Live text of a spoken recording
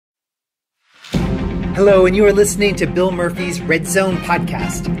Hello, and you are listening to Bill Murphy's Red Zone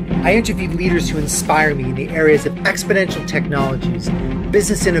podcast. I interview leaders who inspire me in the areas of exponential technologies,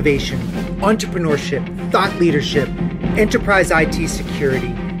 business innovation, entrepreneurship, thought leadership, enterprise IT security,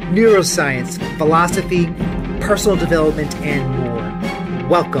 neuroscience, philosophy, personal development, and more.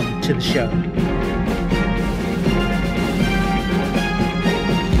 Welcome to the show.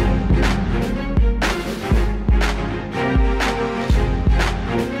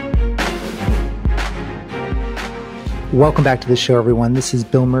 Welcome back to the show, everyone. This is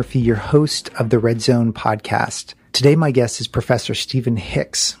Bill Murphy, your host of the Red Zone podcast. Today, my guest is Professor Stephen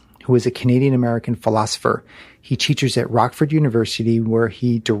Hicks, who is a Canadian-American philosopher. He teaches at Rockford University, where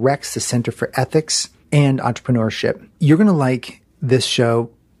he directs the Center for Ethics and Entrepreneurship. You're going to like this show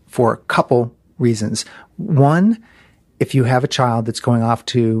for a couple reasons. One, if you have a child that's going off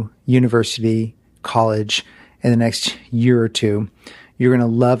to university, college in the next year or two, you're going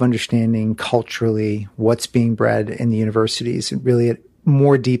to love understanding culturally what's being bred in the universities and really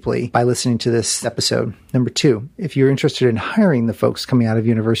more deeply by listening to this episode. Number two, if you're interested in hiring the folks coming out of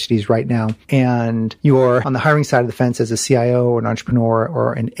universities right now and you're on the hiring side of the fence as a CIO or an entrepreneur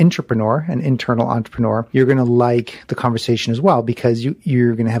or an intrapreneur, an internal entrepreneur, you're going to like the conversation as well because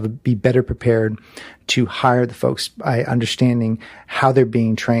you're going to be better prepared to hire the folks by understanding how they're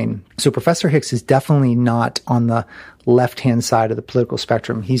being trained. So Professor Hicks is definitely not on the left-hand side of the political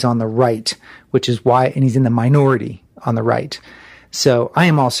spectrum. He's on the right, which is why, and he's in the minority on the right. So I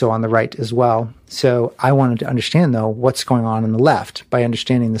am also on the right as well. So I wanted to understand, though, what's going on the left by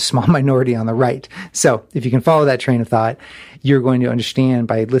understanding the small minority on the right. So if you can follow that train of thought, you're going to understand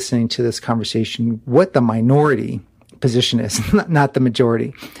by listening to this conversation what the minority position is, not the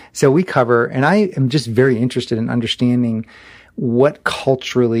majority. So we cover, and I am just very interested in understanding what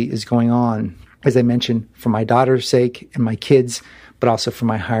culturally is going on, as I mentioned, for my daughter's sake and my kids, but also for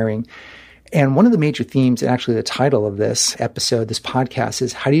my hiring. And one of the major themes, and actually the title of this episode, this podcast,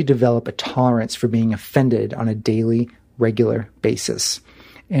 is how do you develop a tolerance for being offended on a daily, regular basis?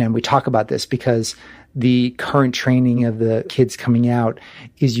 And we talk about this because the current training of the kids coming out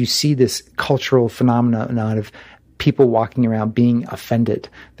is you see this cultural phenomenon of people walking around being offended.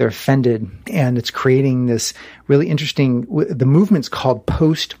 They're offended, and it's creating this really interesting, the movement's called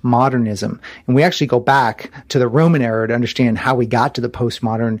postmodernism. And we actually go back to the Roman era to understand how we got to the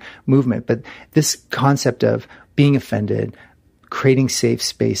postmodern movement. But this concept of being offended, creating safe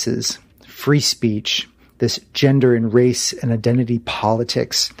spaces, free speech, this gender and race and identity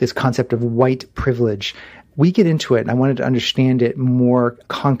politics, this concept of white privilege, we get into it, and I wanted to understand it more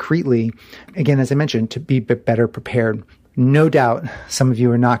concretely, again, as I mentioned, to be better prepared. No doubt some of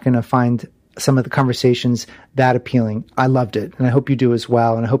you are not going to find some of the conversations that appealing. I loved it, and I hope you do as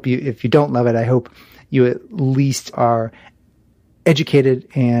well. And I hope if you don't love it, I hope you at least are educated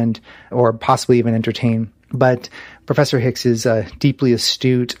or possibly even entertained. But Professor Hicks is deeply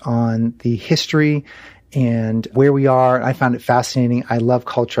astute on the history and where we are. I found it fascinating. I love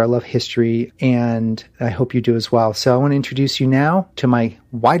culture. I love history, and I hope you do as well. So I want to introduce you now to my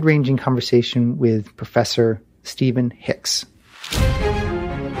wide-ranging conversation with Professor Stephen Hicks.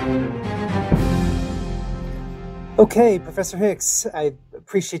 Okay, Professor Hicks, I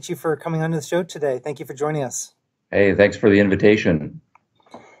appreciate you for coming onto the show today. Thank you for joining us. Hey, thanks for the invitation.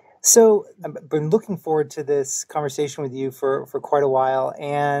 So I've been looking forward to this conversation with you for quite a while,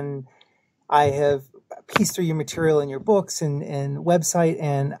 and I have pieced through your material in your books and website,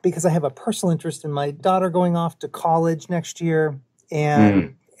 and because I have a personal interest in my daughter going off to college next year,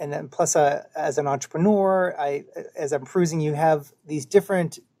 and then plus as an entrepreneur, as I'm perusing, you have these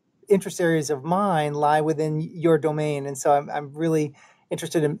different interest areas of mine lie within your domain, and so I'm really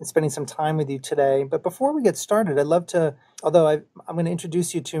interested in spending some time with you today. But before we get started, I'd love to, although I'm going to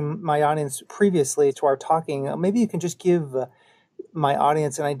introduce you to my audience previously to our talking, maybe you can just give my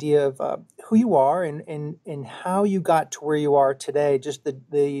audience an idea of who you are and how you got to where you are today. Just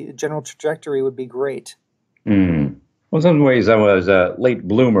the general trajectory would be great. Well, in some ways, I was a late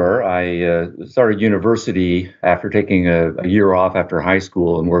bloomer. I started university after taking a year off after high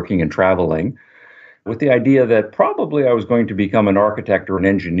school and working and traveling, with the idea that probably I was going to become an architect or an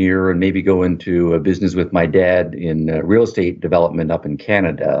engineer and maybe go into a business with my dad in real estate development up in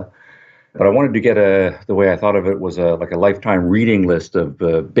Canada. But I wanted to get the way I thought of it was like a lifetime reading list of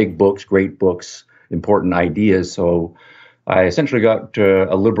big books, great books, important ideas. So I essentially got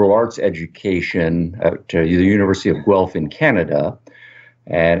a liberal arts education at the University of Guelph in Canada.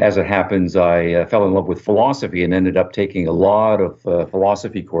 And as it happens, I fell in love with philosophy and ended up taking a lot of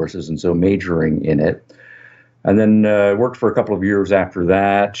philosophy courses, and so majoring in it. And then worked for a couple of years after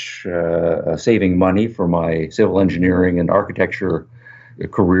that, saving money for my civil engineering and architecture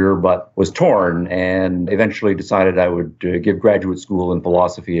career, but was torn and eventually decided I would give graduate school in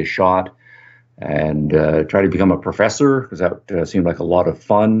philosophy a shot and try to become a professor because that seemed like a lot of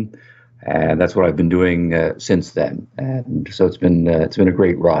fun. And that's what I've been doing since then. And so it's been a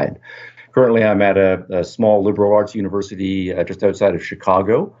great ride. Currently, I'm at a small liberal arts university just outside of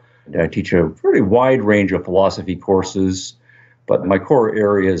Chicago. I teach a pretty wide range of philosophy courses, but my core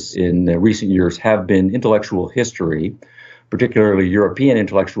areas in recent years have been intellectual history, particularly European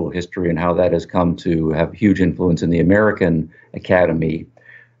intellectual history and how that has come to have huge influence in the American academy.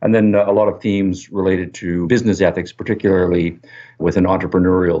 And then a lot of themes related to business ethics, particularly with an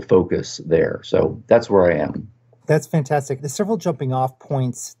entrepreneurial focus there. So that's where I am. That's fantastic. There's several jumping off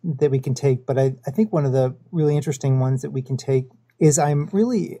points that we can take, but I think one of the really interesting ones that we can take is I'm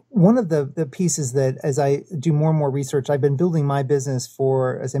really one of the pieces that as I do more and more research, I've been building my business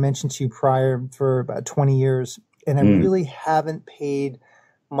for, as I mentioned to you prior, for about 20 years. And I really haven't paid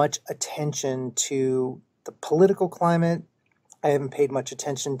much attention to the political climate. I haven't paid much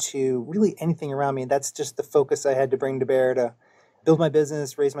attention to really anything around me. That's just the focus I had to bring to bear to build my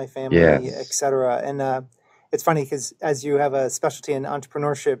business, raise my family, et cetera. And it's funny because as you have a specialty in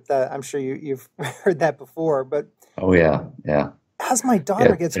entrepreneurship, that I'm sure you've heard that before. But oh yeah. As my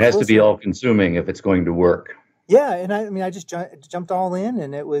daughter gets closer, it has to be all consuming if it's going to work. Yeah, and I just jumped all in,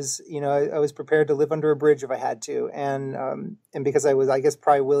 and it was, I was prepared to live under a bridge if I had to, and because I was, I guess,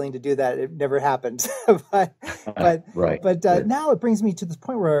 probably willing to do that, it never happened. but now it brings me to this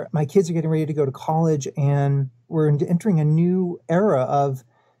point where my kids are getting ready to go to college, and we're entering a new era of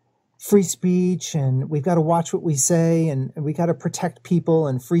free speech, and we've got to watch what we say, and we got to protect people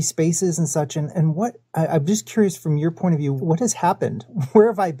and free spaces and such. And what I'm just curious from your point of view, what has happened? Where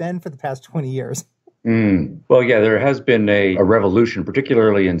have I been for the past 20 years? Well, yeah, there has been a revolution,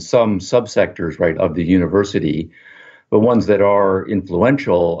 particularly in some subsectors, right, of the university, but ones that are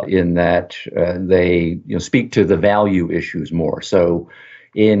influential in that they speak to the value issues more. So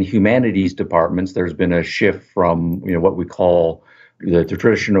in humanities departments, there's been a shift from what we call the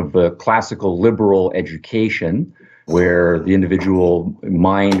tradition of classical liberal education, where the individual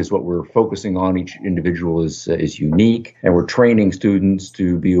mind is what we're focusing on. Each individual is unique, and we're training students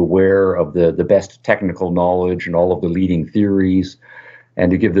to be aware of the best technical knowledge and all of the leading theories,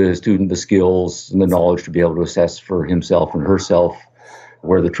 and to give the student the skills and the knowledge to be able to assess for himself and herself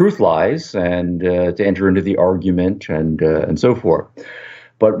where the truth lies, and to enter into the argument and so forth.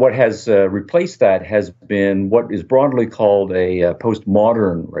 But what has replaced that has been what is broadly called a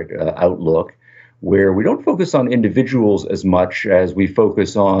postmodern outlook, where we don't focus on individuals as much as we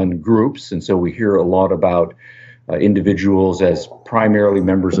focus on groups. And so we hear a lot about individuals as primarily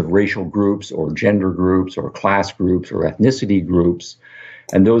members of racial groups or gender groups or class groups or ethnicity groups.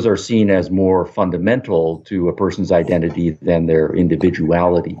 And those are seen as more fundamental to a person's identity than their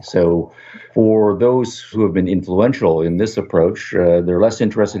individuality. So for those who have been influential in this approach, they're less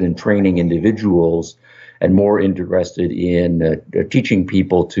interested in training individuals and more interested in teaching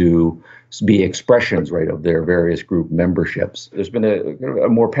people to be expressions, of their various group memberships. There's been a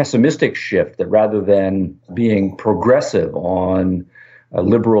more pessimistic shift that rather than being progressive on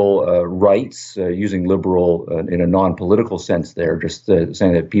liberal rights, using liberal in a non-political sense there, just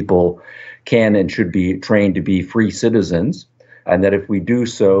saying that people can and should be trained to be free citizens, and that if we do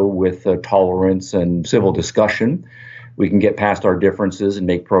so with tolerance and civil discussion, we can get past our differences and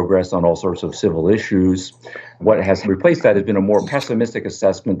make progress on all sorts of civil issues. What has replaced that has been a more pessimistic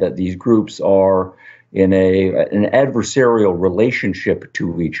assessment that these groups are in an adversarial relationship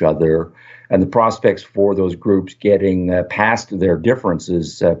to each other, and the prospects for those groups getting past their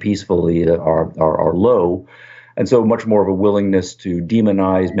differences peacefully are low. And so much more of a willingness to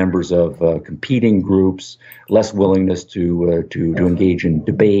demonize members of competing groups, less willingness to engage in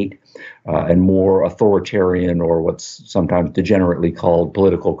debate, and more authoritarian, or what's sometimes degenerately called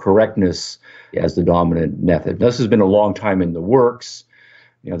political correctness, as the dominant method. This has been a long time in the works.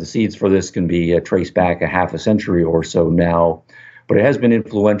 The seeds for this can be traced back a half a century or so now, but it has been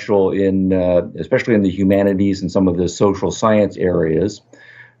influential in, especially in the humanities and some of the social science areas.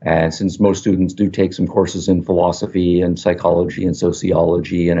 And since most students do take some courses in philosophy and psychology and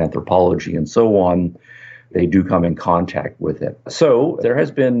sociology and anthropology and so on, they do come in contact with it. So there has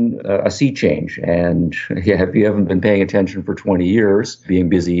been a sea change. And if you haven't been paying attention for 20 years, being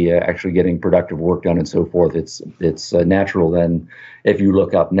busy actually getting productive work done and so forth, it's natural then, if you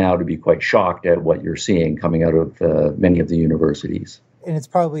look up now, to be quite shocked at what you're seeing coming out of many of the universities. And it's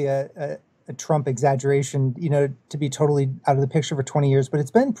probably a Trump exaggeration, to be totally out of the picture for 20 years, but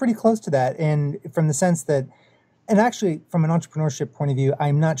it's been pretty close to that. And from the sense that, and actually from an entrepreneurship point of view,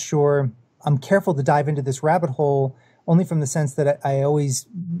 I'm not sure, I'm careful to dive into this rabbit hole only from the sense that I always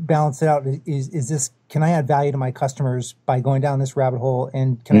balance it out. Is this, can I add value to my customers by going down this rabbit hole?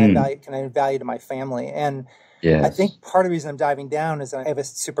 And can I add value to my family? And I Yes. think part of the reason I'm diving down is I have a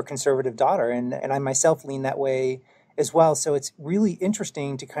super conservative daughter, and I myself lean that way as well. So it's really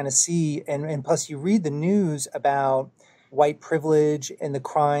interesting to kind of see, and plus you read the news about white privilege and the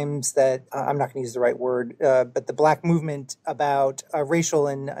crimes that, I'm not going to use the right word, but the black movement about racial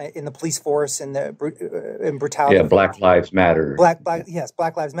and in the police force and and brutality. Yeah, Black Lives Matter. Yes,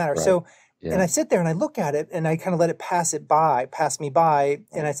 Black Lives Matter. Right. So, Yeah. and I sit there and I look at it and I kind of let it pass me by.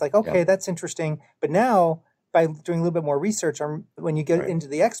 And it's like, okay, that's interesting. But now by doing a little bit more research, when you get into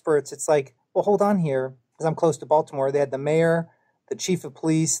the experts, it's like, well, hold on here. Because I'm close to Baltimore, they had the mayor, the chief of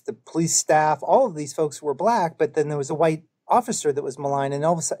police, the police staff, all of these folks were black, but then there was a white officer that was maligned, and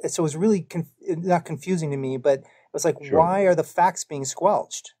all of a sudden, so it was really not confusing to me, but it was like, why are the facts being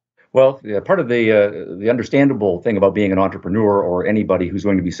squelched? Well, part of the understandable thing about being an entrepreneur or anybody who's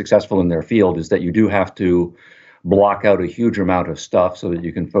going to be successful in their field is that you do have to block out a huge amount of stuff so that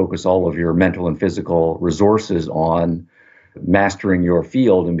you can focus all of your mental and physical resources on mastering your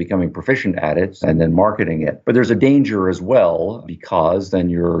field and becoming proficient at it and then marketing it. But there's a danger as well, because then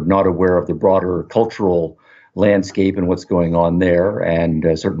you're not aware of the broader cultural landscape and what's going on there,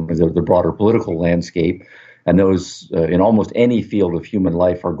 and certainly the broader political landscape. And those, in almost any field of human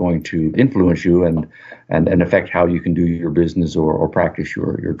life, are going to influence you and affect how you can do your business or practice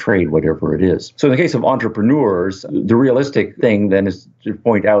your trade, whatever it is. So in the case of entrepreneurs, the realistic thing then is to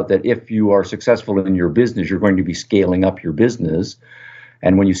point out that if you are successful in your business, you're going to be scaling up your business.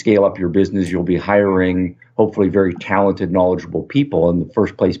 And when you scale up your business, you'll be hiring hopefully very talented, knowledgeable people. And the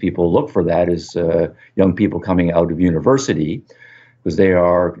first place people look for that is young people coming out of university, because they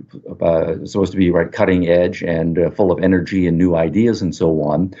are supposed to be cutting edge and full of energy and new ideas and so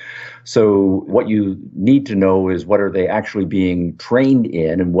on. So what you need to know is, what are they actually being trained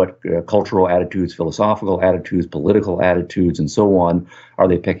in, and what cultural attitudes, philosophical attitudes, political attitudes, and so on are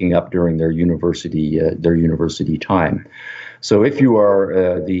they picking up during their university time. So if you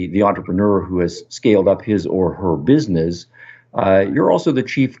are the entrepreneur who has scaled up his or her business, you're also the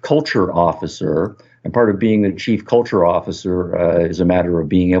chief culture officer. And part of being the chief culture officer is a matter of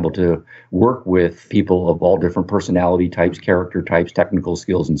being able to work with people of all different personality types, character types, technical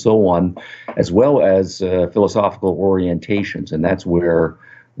skills, and so on, as well as philosophical orientations. And that's where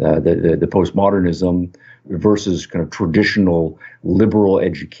the postmodernism versus kind of traditional liberal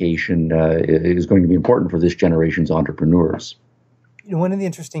education is going to be important for this generation's entrepreneurs. You know, one of the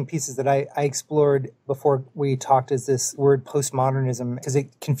interesting pieces that I explored before we talked is this word postmodernism, because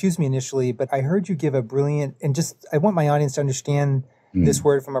it confused me initially, but I heard you give a brilliant, and just, I want my audience to understand this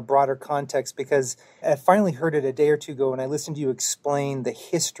word from a broader context, because I finally heard it a day or two ago and I listened to you explain the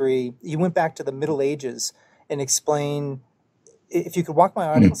history. You went back to the Middle Ages and explain, if you could walk my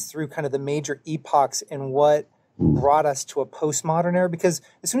audience through kind of the major epochs and what brought us to a postmodern era, because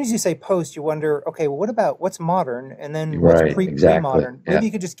as soon as you say post, you wonder, okay, well, what's modern, and then what's pre-modern? Maybe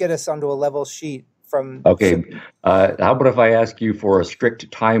you could just get us onto a level sheet from. Okay, how about if I ask you for a strict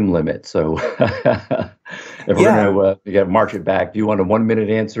time limit? So if we're going to march it back, do you want a 1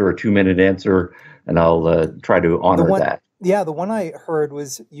 minute answer or 2 minute answer? And I'll try to honor that. Yeah, the one I heard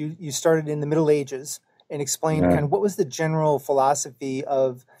was you started in the Middle Ages and explain kind of what was the general philosophy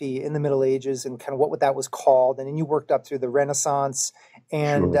of in the Middle Ages and kind of what that was called. And then you worked up through the Renaissance.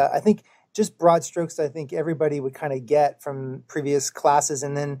 And I think just broad strokes, I think everybody would kind of get from previous classes.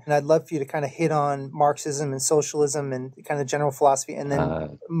 And I'd love for you to kind of hit on Marxism and socialism and kind of general philosophy, and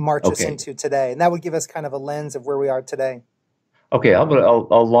then march us into today. And that would give us kind of a lens of where we are today. Okay,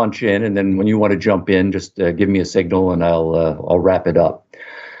 I'll launch in, and then when you want to jump in, just give me a signal and I'll wrap it up.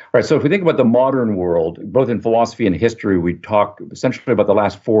 All right, so if we think about the modern world, both in philosophy and history, we talk essentially about the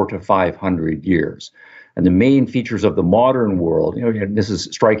last 400 to 500 years. And the main features of the modern world, this is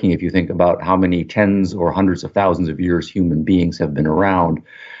striking if you think about how many tens or hundreds of thousands of years human beings have been around.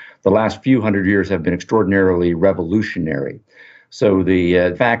 The last few hundred years have been extraordinarily revolutionary. So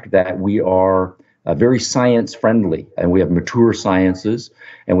the fact that we are very science friendly, and we have mature sciences,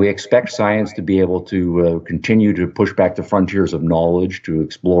 and we expect science to be able to continue to push back the frontiers of knowledge, to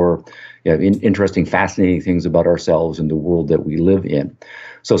explore interesting, fascinating things about ourselves and the world that we live in.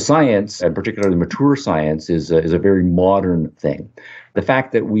 So science, and particularly mature science, is a very modern thing. The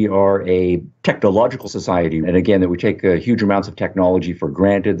fact that we are a technological society, and again, that we take huge amounts of technology for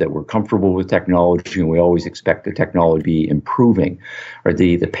granted, that we're comfortable with technology, and we always expect the technology to be improving. Right?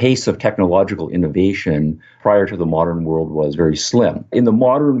 The pace of technological innovation prior to the modern world was very slim. In the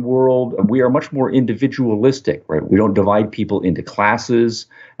modern world, we are much more individualistic. Right? We don't divide people into classes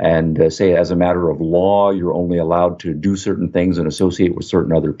and say as a matter of law, you're only allowed to do certain things and associate with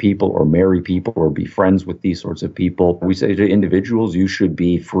certain other people or marry people or be friends with these sorts of people. We say to individuals, you should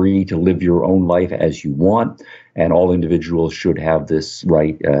be free to live your own life as you want, and all individuals should have this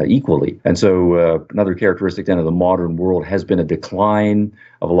right equally. And so another characteristic then of the modern world has been a decline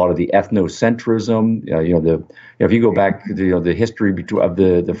of a lot of the ethnocentrism. If you go back to the history of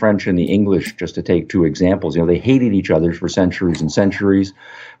the French and the English, just to take two examples, they hated each other for centuries and centuries.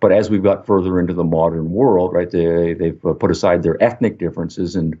 But as we've got further into the modern world, right, they've put aside their ethnic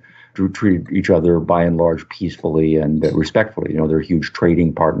differences and treat each other by and large peacefully and respectfully. They're huge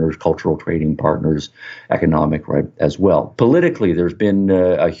trading partners, cultural trading partners, economic, right, as well. Politically, there's been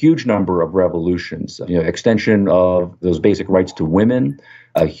a huge number of revolutions, extension of those basic rights to women,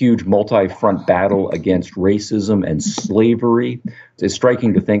 a huge multi-front battle against racism and slavery. It's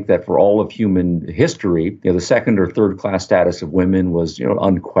striking to think that for all of human history, the second or third class status of women was,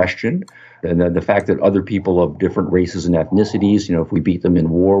 unquestioned. And then the fact that other people of different races and ethnicities, if we beat them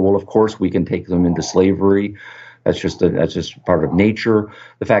in war, well, of course, we can take them into slavery. That's just part of nature.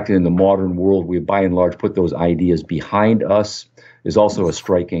 The fact that in the modern world, we by and large put those ideas behind us is also a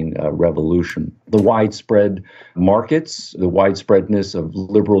striking revolution. The widespread markets, the widespreadness of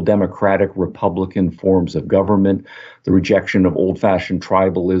liberal, democratic, Republican forms of government, the rejection of old-fashioned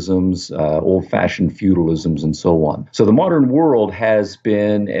tribalisms, old-fashioned feudalisms, and so on. So the modern world has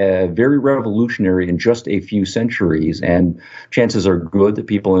been very revolutionary in just a few centuries, and chances are good that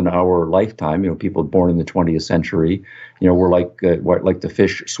people in our lifetime, people born in the 20th century, we're like the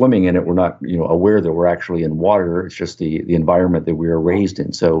fish swimming in it. We're not, aware that we're actually in water. It's just the environment that we are raised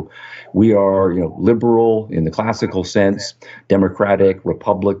in. So we are, liberal in the classical sense, democratic,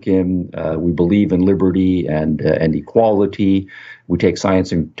 Republican. We believe in liberty and equality. We take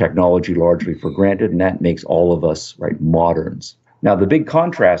science and technology largely for granted, and that makes all of us, right, moderns. Now, the big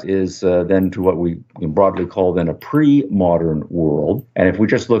contrast is then to what we broadly call then a pre-modern world. And if we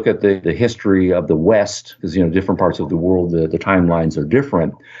just look at the history of the West, because, different parts of the world, the timelines are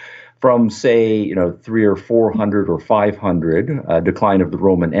different. From, say, 300 or 400 or 500, decline of the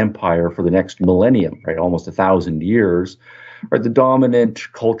Roman Empire for the next millennium, right, almost 1,000 years, right, the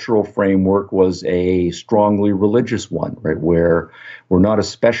dominant cultural framework was a strongly religious one, right, where we're not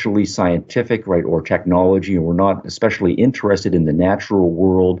especially scientific, right, or technology, and we're not especially interested in the natural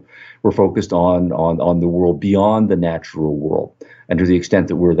world. We're focused on the world beyond the natural world. And to the extent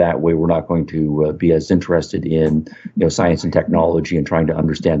that we're that way, we're not going to be as interested in science and technology and trying to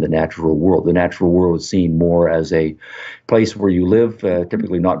understand the natural world. The natural world is seen more as a place where you live,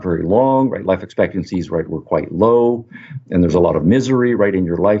 typically not very long, right? Life expectancies, right, were quite low. And there's a lot of misery, right, in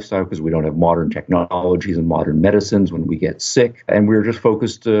your lifestyle because we don't have modern technologies and modern medicines when we get sick. And we're just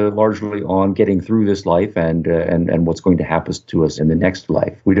focused largely on getting through this life and what's going to happen to us in the next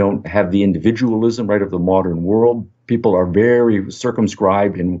life. We don't have the individualism, right, of the modern world. People are very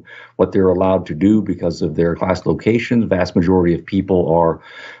circumscribed in what they're allowed to do because of their class locations. Vast majority of people are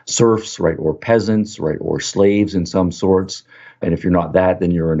serfs, right, or peasants, right, or slaves in some sorts. And if you're not that,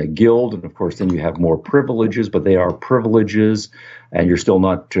 then you're in a guild. And of course, then you have more privileges, but they are privileges. And you're still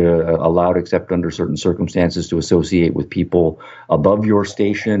not allowed, except under certain circumstances, to associate with people above your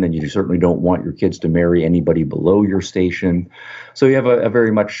station. And you certainly don't want your kids to marry anybody below your station. So you have a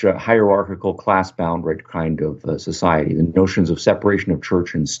very much hierarchical, class-bound, right, kind of society. The notions of separation of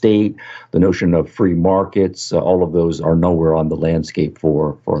church and state, the notion of free markets, all of those are nowhere on the landscape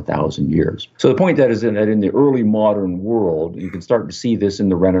for 1,000 years. So the point that is that in the early modern world, you can start to see this in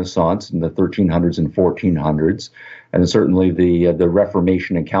the Renaissance in the 1300s and 1400s. And certainly the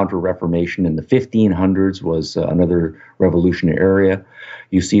Reformation and Counter-Reformation in the 1500s was another revolutionary area.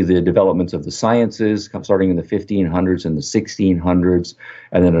 You see the developments of the sciences starting in the 1500s and the 1600s,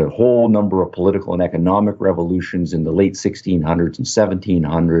 and then a whole number of political and economic revolutions in the late 1600s and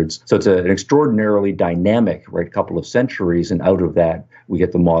 1700s. So it's an extraordinarily dynamic, right, couple of centuries, and out of that, we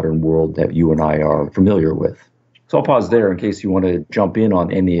get the modern world that you and I are familiar with. So I'll pause there in case you want to jump in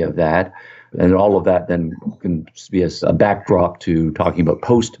on any of that. And all of that then can be a backdrop to talking about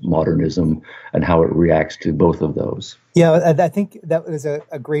postmodernism and how it reacts to both of those. Yeah, I think that was a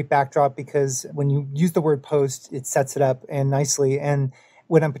great backdrop because when you use the word post, it sets it up and nicely. And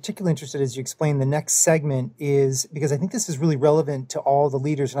what I'm particularly interested in as you explain the next segment is because I think this is really relevant to all the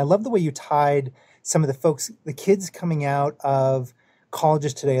leaders. And I love the way you tied some of the folks, the kids coming out of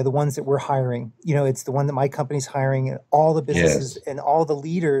colleges today are the ones that we're hiring. It's the one that my company's hiring, and all the businesses and all the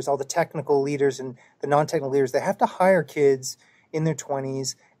leaders, all the technical leaders and the non-technical leaders, they have to hire kids in their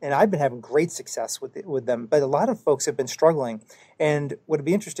 20s. And I've been having great success with them. But a lot of folks have been struggling. And what would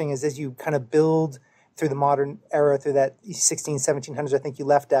be interesting is as you kind of build through the modern era, through that 1700s, I think you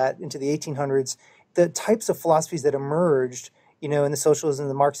left at, into the 1800s, the types of philosophies that emerged, in the socialism and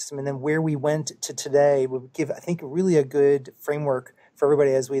the Marxism, and then where we went to today would give, I think, really a good framework for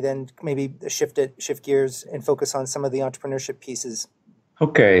everybody as we then maybe shift gears and focus on some of the entrepreneurship pieces.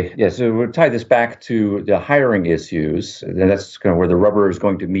 Okay, yeah, so we'll tie this back to the hiring issues. And that's kind of where the rubber is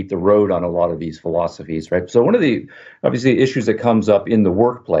going to meet the road on a lot of these philosophies, right? So one of the, obviously, issues that comes up in the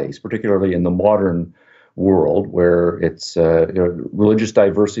workplace, particularly in the modern world, where it's religious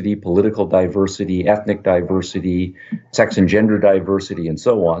diversity, political diversity, ethnic diversity, sex and gender diversity, and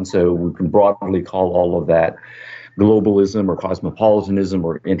so on. So we can broadly call all of that globalism or cosmopolitanism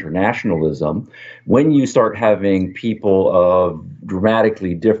or internationalism. When you start having people of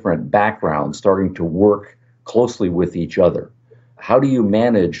dramatically different backgrounds starting to work closely with each other, how do you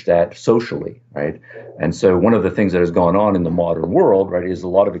manage that socially, right? And so one of the things that has gone on in the modern world, right, is a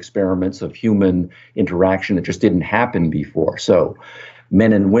lot of experiments of human interaction that just didn't happen before. So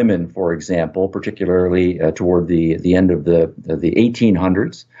men and women, for example, particularly toward the end of the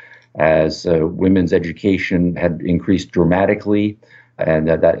 1800s, as women's education had increased dramatically, and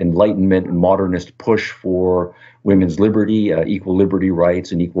that Enlightenment and modernist push for women's liberty, equal liberty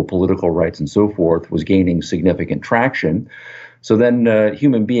rights and equal political rights and so forth was gaining significant traction. So then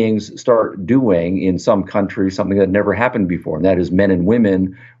human beings start doing in some countries something that never happened before, and that is men and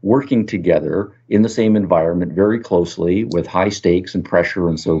women working together in the same environment very closely with high stakes and pressure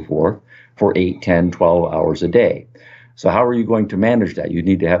and so forth for 8, 10, 12 hours a day. So how are you going to manage that? You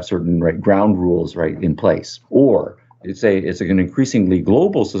need to have certain ground rules in place. Or it's an increasingly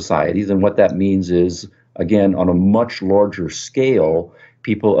global society, then what that means is, again, on a much larger scale,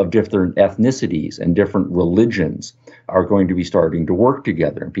 people of different ethnicities and different religions are going to be starting to work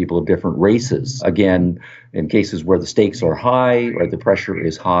together, and people of different races. Again, in cases where the stakes are high, the pressure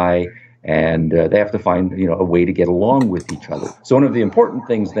is high, and they have to find a way to get along with each other. So one of the important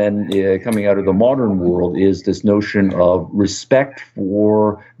things then coming out of the modern world is this notion of respect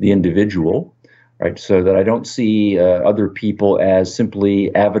for the individual, right? So that I don't see other people as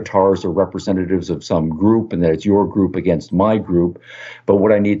simply avatars or representatives of some group, and that it's your group against my group. But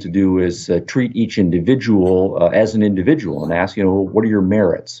what I need to do is treat each individual as an individual and ask, what are your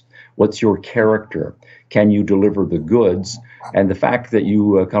merits? What's your character? Can you deliver the goods? And the fact that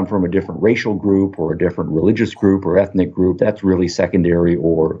you come from a different racial group or a different religious group or ethnic group, that's really secondary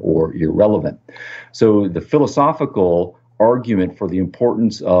or irrelevant. So the philosophical argument for the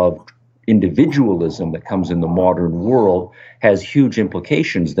importance of individualism that comes in the modern world has huge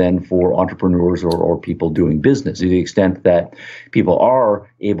implications then for entrepreneurs or people doing business, to the extent that people are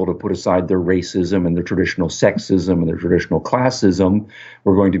able to put aside their racism and their traditional sexism and their traditional classism.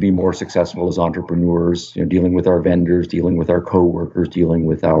 We're going to be more successful as entrepreneurs, dealing with our vendors, dealing with our coworkers, dealing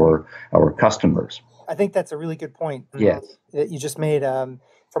with our customers. I think that's a really good point Yes. that you just made.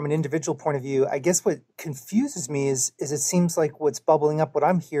 From an individual point of view, I guess what confuses me is it seems like what's bubbling up, what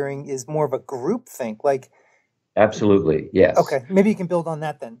I'm hearing is more of a group think. Absolutely, yes. Okay, maybe you can build on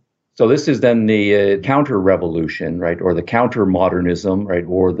that then. So this is then the counter-revolution, right, or the counter-modernism, right,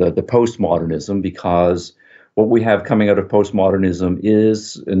 or the postmodernism, because what we have coming out of postmodernism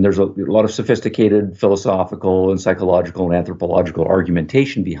is, and there's a lot of sophisticated philosophical and psychological and anthropological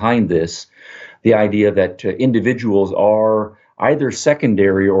argumentation behind this, the idea that individuals are either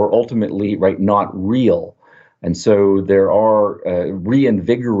secondary or ultimately not real. And so there are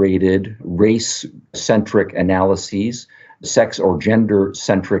reinvigorated race-centric analyses, sex or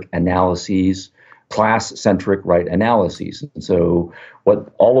gender-centric analyses, class-centric analyses. And so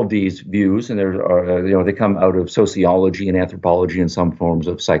what all of these views, and there are, they come out of sociology and anthropology and some forms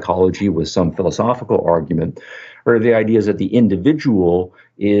of psychology with some philosophical argument, are the ideas that the individual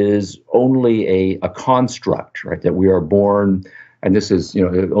is only a construct, right? That we are born, and this is,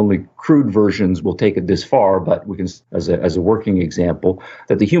 only crude versions will take it this far, but we can, as a working example,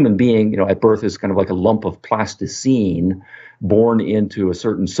 that the human being, at birth is kind of like a lump of plasticine born into a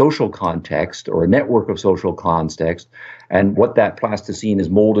certain social context or a network of social context. And what that plasticine is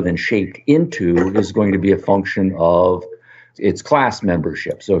molded and shaped into is going to be a function of It's class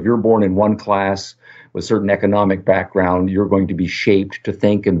membership. So if you're born in one class with certain economic background, you're going to be shaped to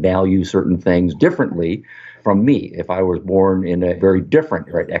think and value certain things differently from me if I was born in a very different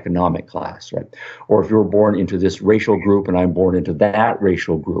economic class, right? Or if you're born into this racial group and I'm born into that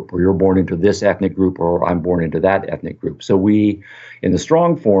racial group, or you're born into this ethnic group or I'm born into that ethnic group. So we, in the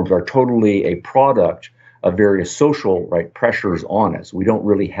strong forms, are totally a product of various social pressures on us. We don't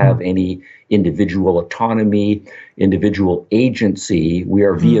really have any individual autonomy, individual agency. We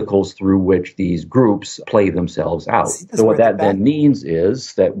are vehicles through which these groups play themselves out. So what that then means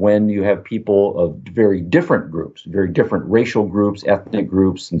is that when you have people of very different groups, very different racial groups, ethnic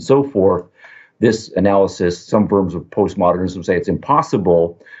groups, and so forth, this analysis, some forms of postmodernism say it's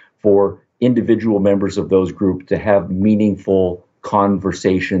impossible for individual members of those groups to have meaningful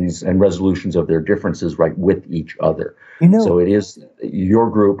conversations and resolutions of their differences with each other. So it is your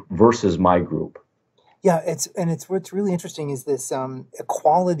group versus my group. Yeah, it's what's really interesting is this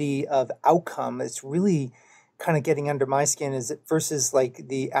equality of outcome. It's really kind of getting under my skin, is it versus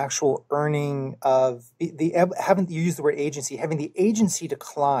the actual earning of having, you use the word agency, having the agency to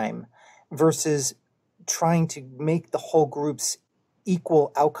climb versus trying to make the whole group's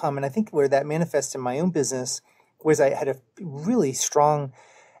equal outcome. And I think where that manifests in my own business was I had a really strong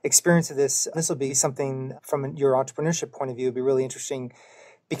experience of this. This will be something from your entrepreneurship point of view, it'd be really interesting,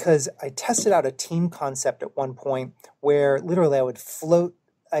 because I tested out a team concept at one point where literally I would float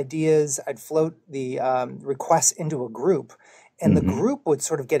ideas, I'd float the requests into a group, and the group would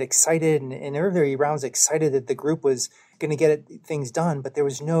sort of get excited, and every round's excited that the group was going to get things done, but there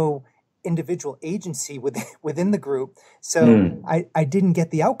was no individual agency within the group. So I didn't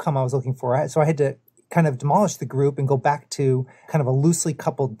get the outcome I was looking for. So I had to kind of demolish the group and go back to kind of a loosely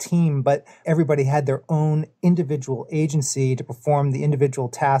coupled team, but everybody had their own individual agency to perform the individual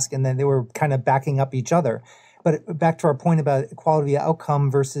task, and then they were kind of backing up each other. But back to our point about equality of outcome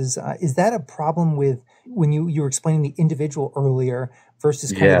versus, is that a problem with when you were explaining the individual earlier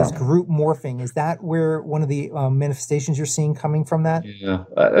versus kind of this group morphing? Is that where one of the manifestations you're seeing coming from that? Yeah,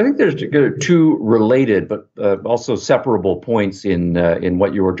 I think there's two related but also separable points in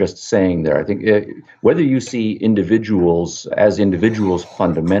what you were just saying there. I think whether you see individuals as individuals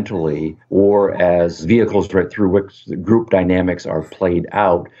fundamentally or as vehicles through which the group dynamics are played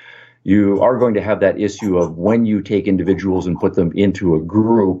out, you are going to have that issue of when you take individuals and put them into a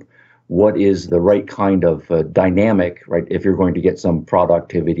group, what is the right kind of dynamic, if you're going to get some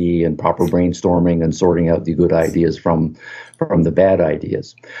productivity and proper brainstorming and sorting out the good ideas from the bad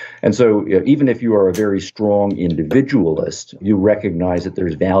ideas. And so even if you are a very strong individualist, you recognize that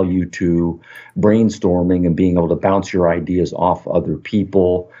there's value to brainstorming and being able to bounce your ideas off other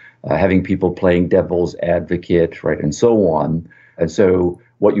people, having people playing devil's advocate, and so on. And so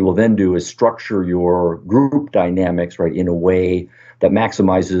what you will then do is structure your group dynamics, in a way that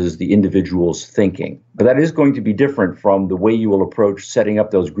maximizes the individual's thinking. But that is going to be different from the way you will approach setting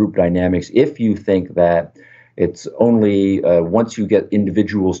up those group dynamics if you think that it's only once you get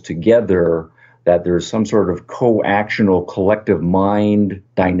individuals together that there's some sort of co-actional collective mind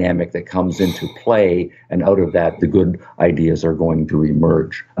dynamic that comes into play, and out of that, the good ideas are going to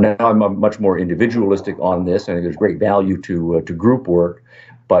emerge. Now, I'm much more individualistic on this. I think there's great value to group work,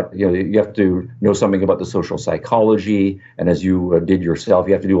 but you have to know something about the social psychology, and as you did yourself,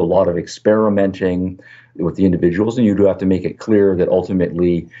 you have to do a lot of experimenting with the individuals, and you do have to make it clear that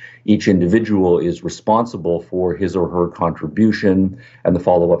ultimately each individual is responsible for his or her contribution and the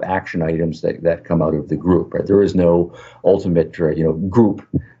follow-up action items that come out of the group. There is no ultimate group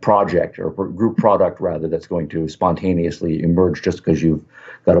project or group product rather that's going to spontaneously emerge just because you've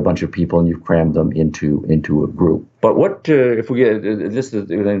got a bunch of people and you've crammed them into a group. But what if we get this?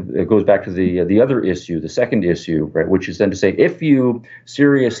 Then it goes back to the other issue, the second issue, which is then to say if you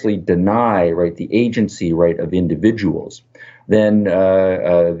seriously deny the agency of individuals, then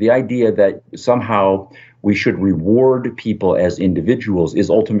the idea that somehow we should reward people as individuals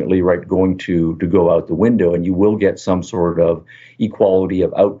is ultimately going to go out the window, and you will get some sort of equality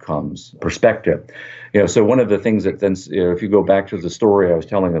of outcomes perspective. So one of the things that then, if you go back to the story I was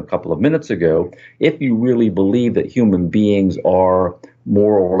telling a couple of minutes ago, if you really believe that human beings are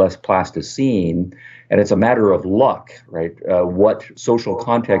more or less plasticine, and it's a matter of luck, what social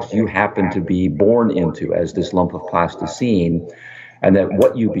context you happen to be born into as this lump of plasticine, and that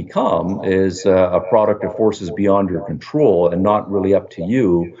what you become is a product of forces beyond your control and not really up to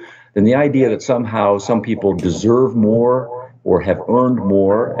you, then the idea that somehow some people deserve more or have earned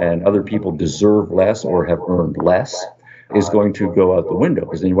more and other people deserve less or have earned less, is going to go out the window,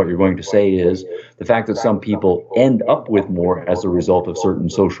 because then what you're going to say is the fact that some people end up with more as a result of certain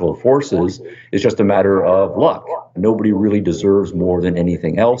social forces is just a matter of luck. Nobody really deserves more than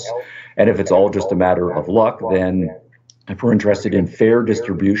anything else. And if it's all just a matter of luck, then if we're interested in fair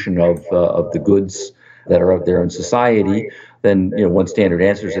distribution of the goods that are out there in society, then one standard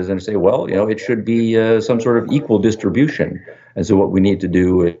answer is going to say, well, it should be some sort of equal distribution. And so what we need to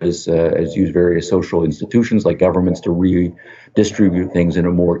do is use various social institutions like governments to redistribute things in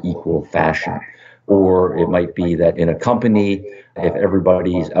a more equal fashion. Or it might be that in a company, if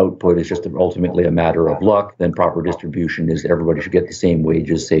everybody's output is just ultimately a matter of luck, then proper distribution is everybody should get the same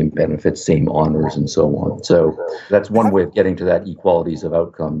wages, same benefits, same honors, and so on. So that's one way of getting to that equalities of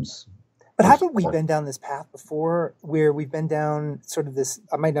outcomes. But haven't we been down this path before, where we've been down sort of this,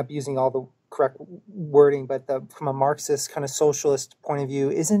 I might not be using all the correct wording, but from a Marxist kind of socialist point of view,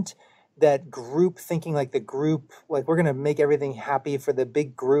 isn't that group thinking, like the group, like we're going to make everything happy for the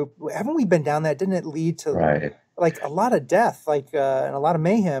big group? Haven't we been down that? Didn't it lead to like a lot of death, like and a lot of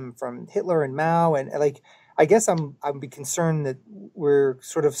mayhem from Hitler and Mao? And like, I guess I'd be concerned that we're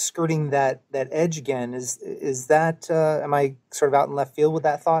sort of skirting that edge again. Is that, am I sort of out in left field with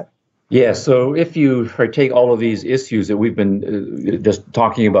that thought? Yeah, so if you take all of these issues that we've been just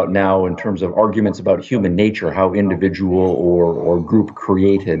talking about now in terms of arguments about human nature, how individual or group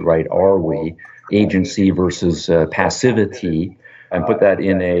created, are we, agency versus passivity, and put that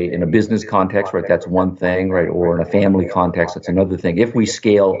in a business context, that's one thing, or in a family context, that's another thing. If we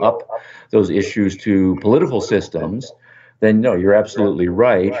scale up those issues to political systems, then no, you're absolutely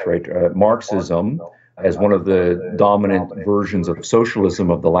right. Marxism, as one of the dominant versions of socialism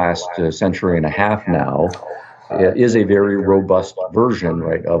of the last century and a half now, is a very robust version,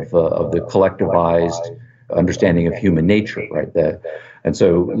 of the collectivized understanding of human nature, and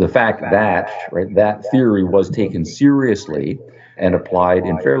so the fact that that theory was taken seriously and applied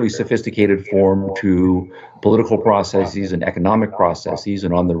in fairly sophisticated form to political processes and economic processes,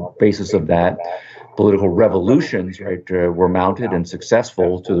 and on the basis of that, political revolutions, were mounted and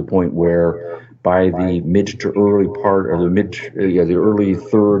successful to the point where by the mid to early part, or the early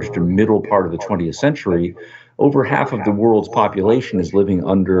third to middle part of the 20th century, over half of the world's population is living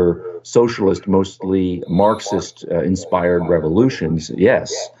under socialist, mostly Marxist-inspired revolutions.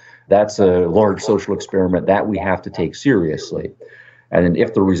 Yes, that's a large social experiment that we have to take seriously. And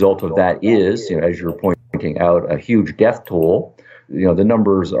if the result of that is, as you're pointing out, a huge death toll, the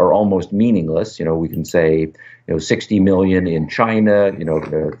numbers are almost meaningless. We can say, 60 million in China,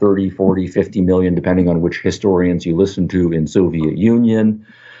 30, 40, 50 million, depending on which historians you listen to, in Soviet Union,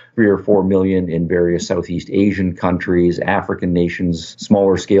 3 or 4 million in various Southeast Asian countries, African nations,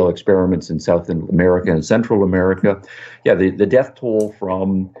 smaller scale experiments in South America and Central America. Yeah, the death toll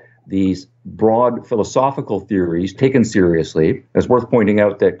from these broad philosophical theories taken seriously. It's worth pointing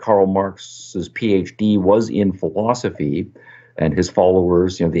out that Karl Marx's PhD was in philosophy, and his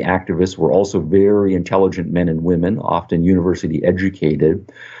followers, the activists, were also very intelligent men and women, often university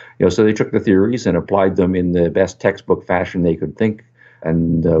educated. So they took the theories and applied them in the best textbook fashion they could think.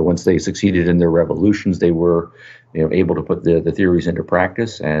 And once they succeeded in their revolutions, they were able to put the theories into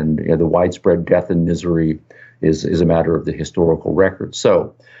practice. And the widespread death and misery is a matter of the historical record.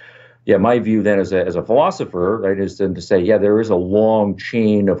 So, yeah, my view then as a philosopher, is then to say, there is a long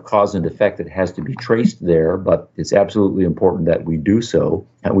chain of cause and effect that has to be traced there, but it's absolutely important that we do so.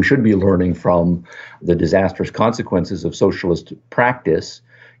 And we should be learning from the disastrous consequences of socialist practice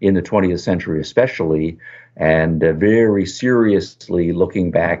in the 20th century especially, and very seriously looking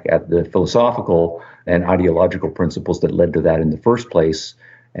back at the philosophical and ideological principles that led to that in the first place,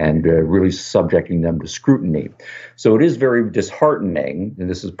 and really subjecting them to scrutiny. So it is very disheartening, and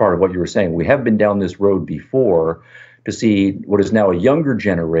this is part of what you were saying, we have been down this road before, to see what is now a younger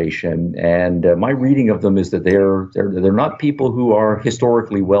generation, and my reading of them is that they're not people who are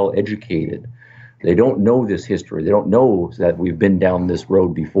historically well educated. They don't know this history. They don't know that we've been down this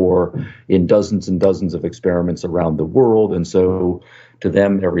road before in dozens and dozens of experiments around the world. And so to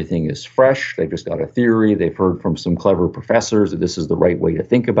them, everything is fresh. They've just got a theory. They've heard from some clever professors that this is the right way to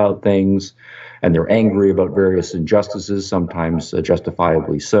think about things. And they're angry about various injustices, sometimes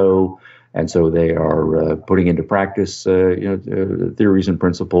justifiably so. And so they are putting into practice theories and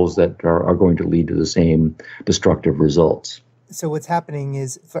principles that are going to lead to the same destructive results. So what's happening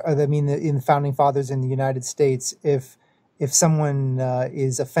is, in the founding fathers in the United States, if someone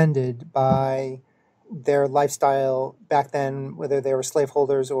is offended by their lifestyle back then, whether they were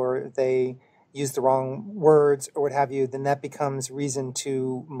slaveholders or they used the wrong words or what have you, then that becomes reason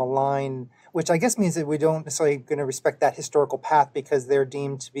to malign, which I guess means that we don't necessarily going to respect that historical path because they're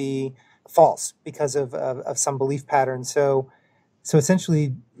deemed to be false because of some belief pattern. So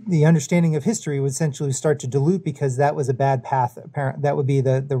essentially, the understanding of history would essentially start to dilute because that was a bad path. Apparent that would be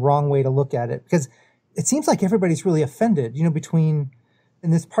the wrong way to look at it, because it seems like everybody's really offended,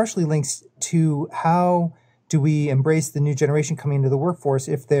 and this partially links to how do we embrace the new generation coming into the workforce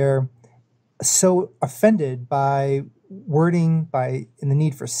if they're so offended by wording, in the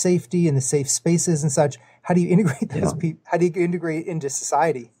need for safety and the safe spaces and such. How do you integrate those people? How do you integrate into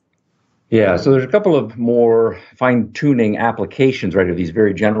society? Yeah, so there's a couple of more fine-tuning applications, right, of these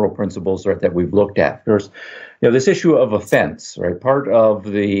very general principles, right, that we've looked at. First, this issue of offense, right, part of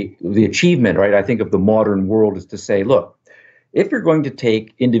the achievement, right, I think of the modern world is to say, look, if you're going to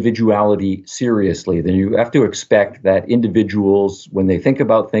take individuality seriously, then you have to expect that individuals, when they think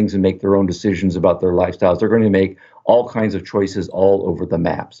about things and make their own decisions about their lifestyles, they're going to make all kinds of choices all over the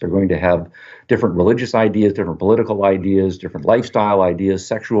maps. They're going to have different religious ideas, different political ideas, different lifestyle ideas,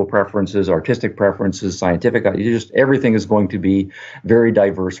 sexual preferences, artistic preferences, scientific ideas. Just everything is going to be very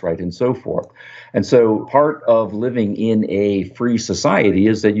diverse, right, and so forth. And so part of living in a free society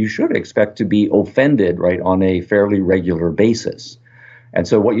is that you should expect to be offended, right, on a fairly regular basis. And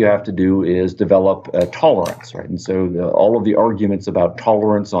so what you have to do is develop tolerance, right? And so all of the arguments about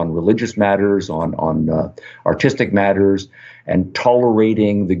tolerance on religious matters, on artistic matters, and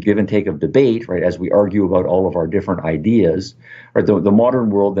tolerating the give and take of debate, right, as we argue about all of our different ideas, right? The modern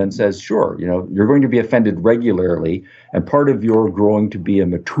world then says, sure, you're going to be offended regularly, and part of your growing to be a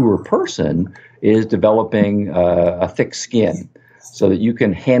mature person is developing a thick skin so that you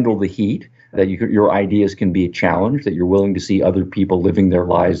can handle the heat, that your ideas can be challenged, that you're willing to see other people living their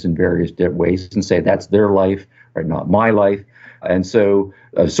lives in various ways and say that's their life, right, not my life. And so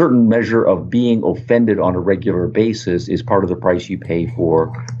a certain measure of being offended on a regular basis is part of the price you pay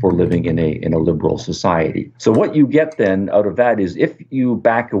for living in a liberal society. So what you get then out of that is if you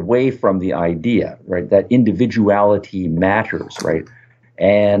back away from the idea, right, that individuality matters, right,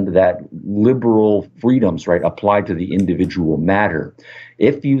 and that liberal freedoms, right, apply to the individual matter.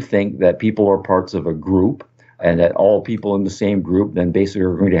 If you think that people are parts of a group and that all people in the same group then basically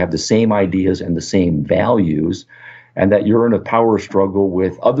are going to have the same ideas and the same values, and that you're in a power struggle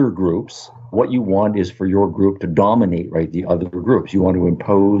with other groups, what you want is for your group to dominate, right, the other groups. You want to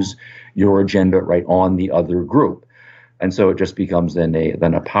impose your agenda, right, on the other group. And so it just becomes then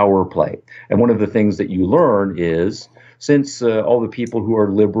a power play. And one of the things that you learn is, since all the people who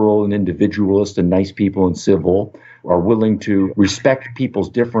are liberal and individualist and nice people and civil are willing to respect people's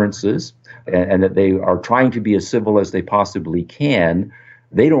differences and that they are trying to be as civil as they possibly can,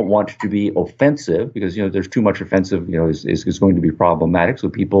 they don't want to be offensive because, there's too much offensive, is going to be problematic. So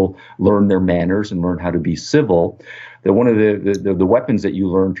people learn their manners and learn how to be civil. That one of the weapons that you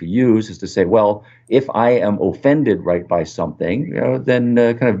learn to use is to say, well, if I am offended, right, by something, then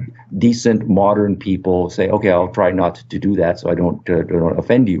kind of decent modern people say, okay, I'll try not to do that so I don't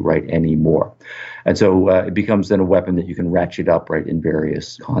offend you, right, anymore. And so it becomes then a weapon that you can ratchet up, right, in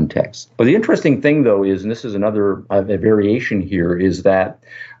various contexts. But the interesting thing, though, is, and this is another variation here, is that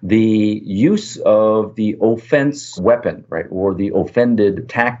the use of the offense weapon, right, or the offended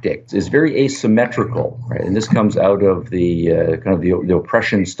tactics is very asymmetrical, right? And this comes out of the kind of the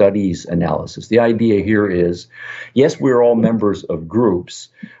oppression studies analysis. The idea here is, yes, we're all members of groups,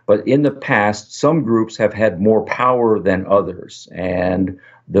 but in the past, some groups have had more power than others, and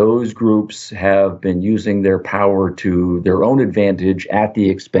those groups have been using their power to their own advantage at the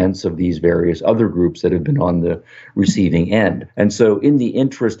expense of these various other groups that have been on the receiving end. And so in the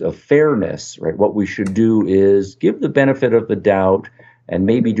interest of fairness, right, what we should do is give the benefit of the doubt and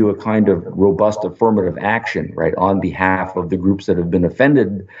maybe do a kind of robust affirmative action, right, on behalf of the groups that have been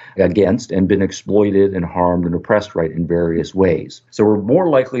offended against and been exploited and harmed and oppressed, right, in various ways. So we're more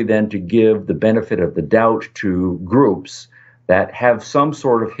likely then to give the benefit of the doubt to groups that have some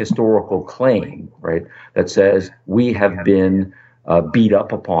sort of historical claim, right, that says we have been beat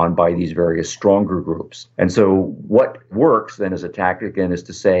up upon by these various stronger groups. And so what works then as a tactic then is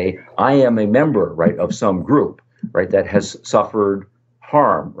to say, I am a member, right, of some group, right, that has suffered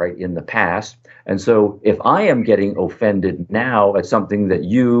harm, right, in the past. And so if I am getting offended now at something that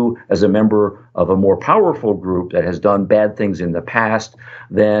you, as a member of a more powerful group that has done bad things in the past,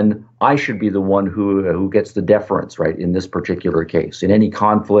 then I should be the one who gets the deference, right, in this particular case. In any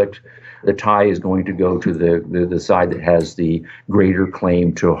conflict, the tie is going to go to the side that has the greater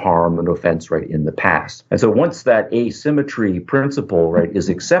claim to harm and offense, right, in the past. And so once that asymmetry principle, right, is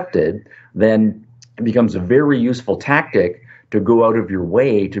accepted, then it becomes a very useful tactic to go out of your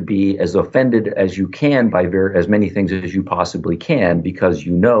way to be as offended as you can by as many things as you possibly can, because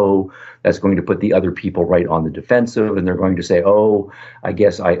you know that's going to put the other people right on the defensive, and they're going to say, oh, I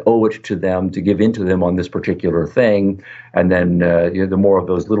guess I owe it to them to give in to them on this particular thing. And then the more of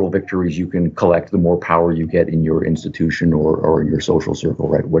those little victories you can collect, the more power you get in your institution or in your social circle,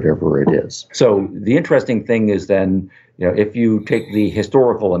 right, whatever it is. So the interesting thing is then, if you take the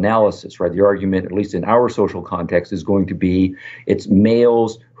historical analysis, right, the argument, at least in our social context, is going to be it's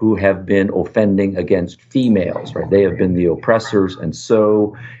males who have been offending against females, right? They have been the oppressors. And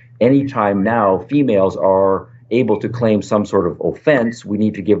so anytime now females are able to claim some sort of offense, we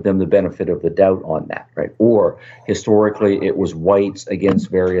need to give them the benefit of the doubt on that, right? Or historically, it was whites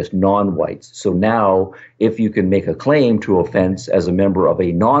against various non-whites. So now, if you can make a claim to offense as a member of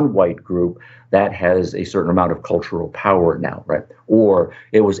a non-white group, that has a certain amount of cultural power now, right? Or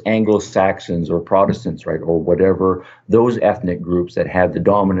it was Anglo-Saxons or Protestants, right? Or whatever, those ethnic groups that had the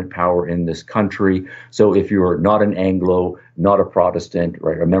dominant power in this country. So if you're not an Anglo, not a Protestant,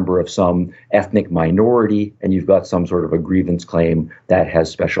 right, a member of some ethnic minority, and you've got some sort of a grievance claim, that has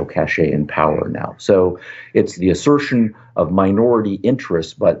special cachet and power now. So it's the assertion of minority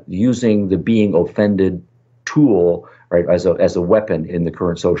interests, but using the being offended tool, right, as a weapon in the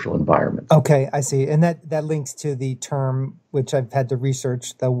current social environment. Okay, I see. And that links to the term, which I've had to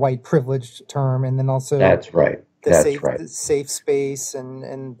research, the white privilege term, and then also that's right. The safe space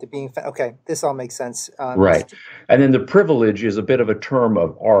and the being. Okay, this all makes sense. Right. And then the privilege is a bit of a term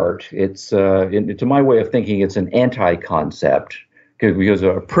of art. It's, to my way of thinking, it's an anti-concept, because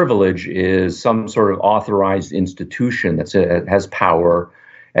a privilege is some sort of authorized institution that has power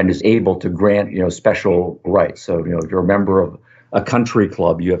and is able to grant, special rights. So, if you're a member of a country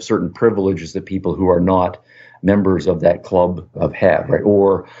club, you have certain privileges that people who are not members of that club have, right?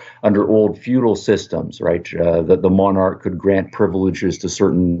 Or under old feudal systems, right, that the monarch could grant privileges to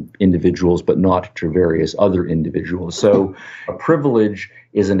certain individuals, but not to various other individuals. So a privilege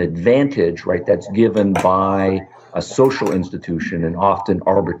is an advantage, right, that's given by a social institution, and often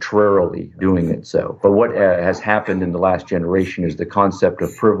arbitrarily doing it so. But what has happened in the last generation is the concept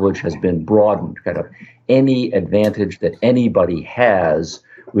of privilege has been broadened. Kind of any advantage that anybody has,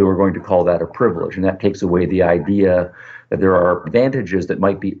 we were going to call that a privilege. And that takes away the idea that there are advantages that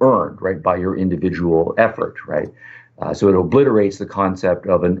might be earned, right, by your individual effort, right? So it obliterates the concept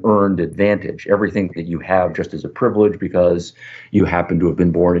of an earned advantage. Everything that you have just as a privilege because you happen to have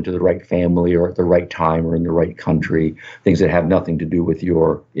been born into the right family or at the right time or in the right country, things that have nothing to do with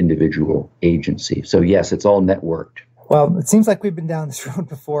your individual agency. So yes, it's all networked. Well, it seems like we've been down this road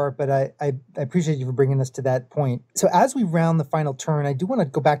before, but I appreciate you for bringing us to that point. So as we round the final turn, I do want to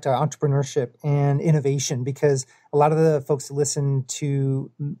go back to entrepreneurship and innovation, because a lot of the folks that listen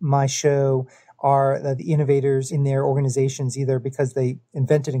to my show are the innovators in their organizations, either because they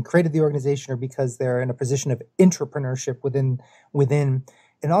invented and created the organization or because they're in a position of intrapreneurship within.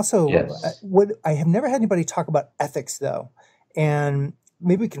 And also, yes. What I have never had anybody talk about ethics, though. And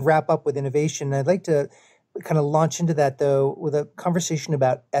maybe we can wrap up with innovation. I'd like to kind of launch into that, though, with a conversation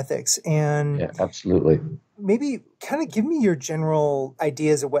about ethics. And yeah, absolutely. Maybe kind of give me your general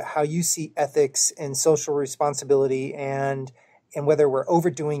ideas of how you see ethics and social responsibility, and whether we're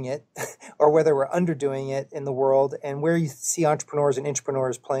overdoing it or whether we're underdoing it in the world, and where you see entrepreneurs and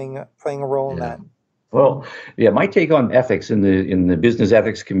intrapreneurs playing a role in that. Well, yeah, my take on ethics in the business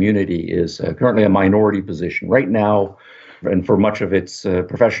ethics community is currently a minority position. Right now, and for much of its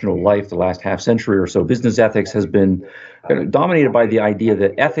professional life, the last half century or so, business ethics has been kind of dominated by the idea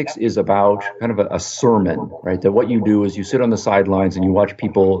that ethics is about kind of a sermon, right? That what you do is you sit on the sidelines and you watch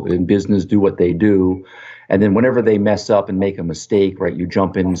people in business do what they do. And then whenever they mess up and make a mistake, right, you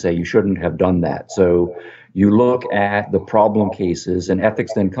jump in and say, you shouldn't have done that. So you look at the problem cases, and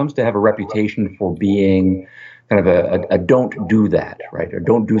ethics then comes to have a reputation for being kind of a don't do that, right, or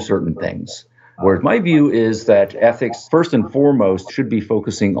don't do certain things. Whereas my view is that ethics, first and foremost, should be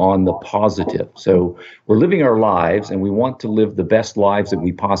focusing on the positive. So we're living our lives, and we want to live the best lives that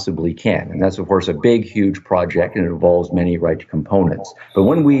we possibly can. And that's, of course, a big, huge project, and it involves many right components. But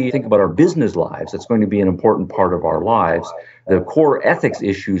when we think about our business lives, that's going to be an important part of our lives. The core ethics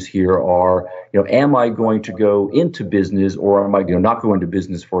issues here are, am I going to go into business, or am I going to not go into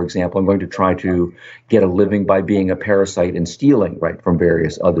business? For example, I'm going to try to get a living by being a parasite and stealing, right, from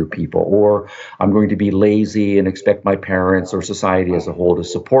various other people. Or I'm going to be lazy and expect my parents or society as a whole to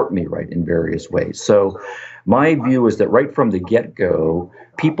support me, right, in various ways. So My view is that right from the get-go,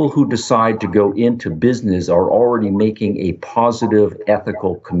 people who decide to go into business are already making a positive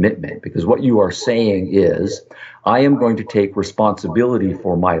ethical commitment, because what you are saying is, I am going to take responsibility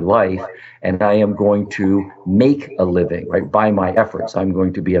for my life and I am going to make a living, right, by my efforts. I'm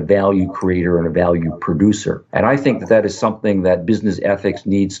going to be a value creator and a value producer. And I think that that is something that business ethics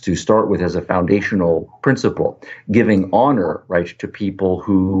needs to start with as a foundational principle, giving honor, right, to people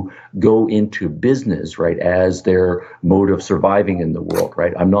who go into business, right, as their mode of surviving in the world,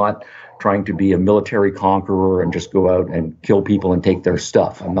 right? I'm not trying to be a military conqueror and just go out and kill people and take their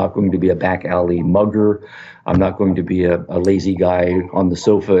stuff. I'm not going to be a back alley mugger. I'm not going to be a lazy guy on the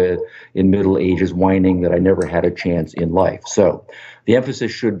sofa in middle ages whining that I never had a chance in life. So the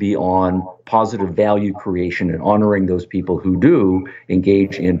emphasis should be on positive value creation and honoring those people who do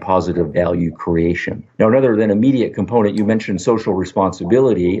engage in positive value creation. Now, another than immediate component, you mentioned social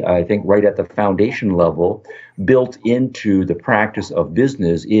responsibility. I think right at the foundation level, built into the practice of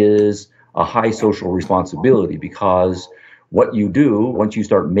business is a high social responsibility, because what you do once you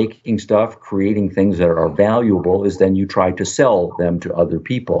start making stuff, creating things that are valuable, is then you try to sell them to other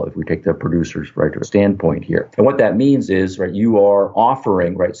people, if we take the producer's right standpoint here. And what that means is, right, you are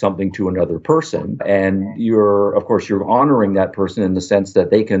offering, right, something to another person, and you're honoring that person in the sense that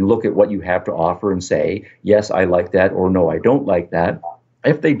they can look at what you have to offer and say, yes, I like that, or no, I don't like that.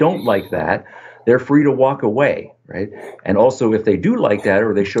 If they don't like that, they're free to walk away, right? And also, if they do like that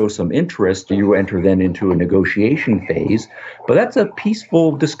or they show some interest, you enter then into a negotiation phase. But that's a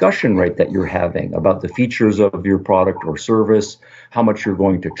peaceful discussion, right, that you're having about the features of your product or service, how much you're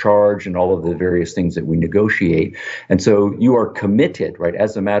going to charge, and all of the various things that we negotiate. And so you are committed, right,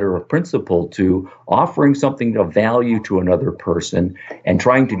 as a matter of principle, to offering something of value to another person and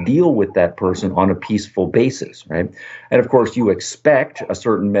trying to deal with that person on a peaceful basis, right? And of course, you expect a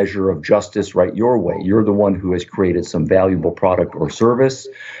certain measure of justice, right, your way. You're the one who has created some valuable product or service,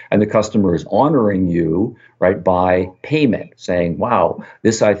 and the customer is honoring you, right, by payment, saying, wow,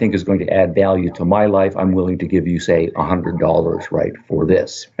 this I think is going to add value to my life. I'm willing to give you, say, $100, right, for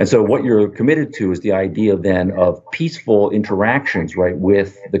this. And so what you're committed to is the idea then of peaceful interactions, right,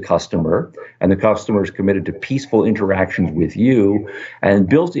 with the customer, and the customer is committed to peaceful interactions with you. And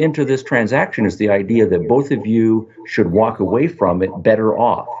built into this transaction is the idea that both of you should walk away from it better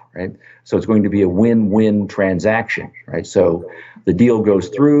off, right? So it's going to be a win-win transaction, right? So the deal goes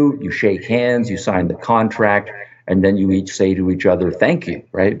through, you shake hands, you sign the contract, and then you each say to each other, thank you,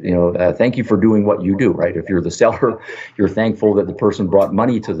 right? Thank you for doing what you do, right? If you're the seller, you're thankful that the person brought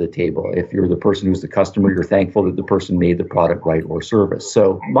money to the table. If you're the person who's the customer, you're thankful that the person made the product, right, or service.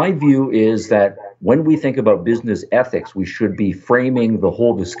 So my view is that when we think about business ethics, we should be framing the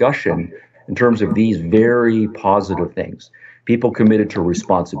whole discussion in terms of these very positive things. People committed to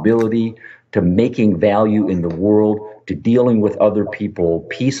responsibility, to making value in the world, to dealing with other people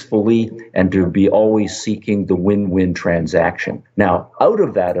peacefully, and to be always seeking the win-win transaction. Now, out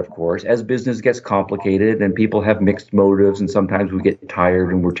of that, of course, as business gets complicated and people have mixed motives, and sometimes we get tired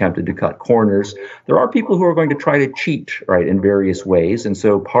and we're tempted to cut corners, there are people who are going to try to cheat, right, in various ways. And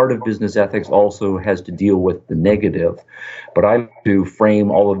so part of business ethics also has to deal with the negative. But I like to frame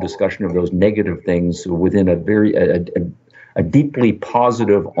all of the discussion of those negative things within a deeply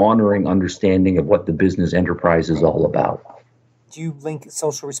positive, honoring understanding of what the business enterprise is all about. Do you link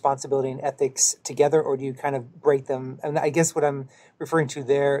social responsibility and ethics together, or do you kind of break them? And I guess what I'm referring to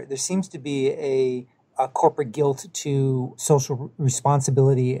there seems to be a corporate guilt to social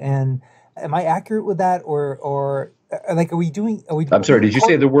responsibility. And am I accurate with that, or like, are we? I'm sorry, did you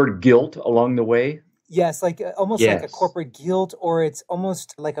say the word guilt along the way? Yes, like almost like a corporate guilt, or it's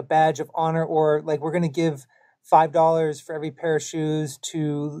almost like a badge of honor, or like we're going to give $5 for every pair of shoes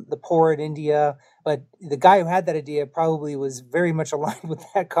to the poor in India. But the guy who had that idea probably was very much aligned with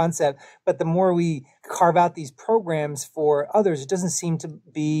that concept. But the more we carve out these programs for others, it doesn't seem to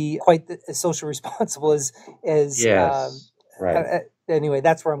be quite as social responsible as right. Anyway,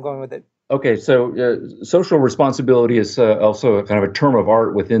 that's where I'm going with it. Okay, so social responsibility is also a kind of a term of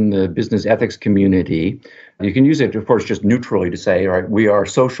art within the business ethics community. You can use it, of course, just neutrally to say, right, we are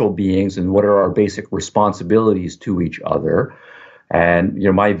social beings, and what are our basic responsibilities to each other? And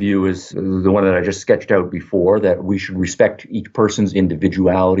my view is the one that I just sketched out before, that we should respect each person's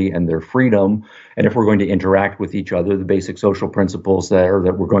individuality and their freedom. And if we're going to interact with each other, the basic social principles there,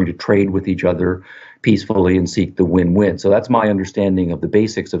 that we're going to trade with each other peacefully and seek the win-win. So that's my understanding of the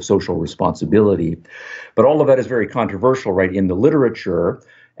basics of social responsibility. But all of that is very controversial, right, in the literature.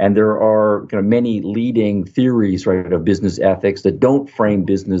 And there are kind of many leading theories, right, of business ethics that don't frame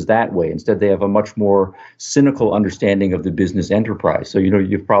business that way. Instead, they have a much more cynical understanding of the business enterprise. So,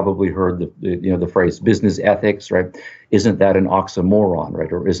 you've probably heard the phrase business ethics, right? Isn't that an oxymoron,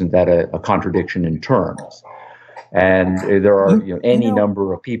 right? Or isn't that a contradiction in terms? And there are any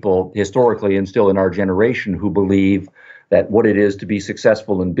number of people historically and still in our generation who believe that what it is to be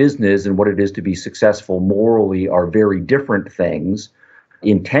successful in business and what it is to be successful morally are very different things,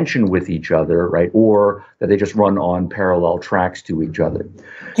 in tension with each other, right? Or that they just run on parallel tracks to each other.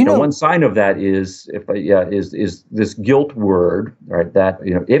 One sign of that is is this guilt word, right? That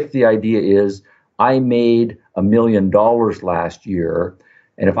if the idea is I made $1 million last year,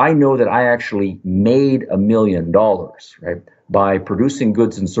 and if I know that I actually made $1 million, right, by producing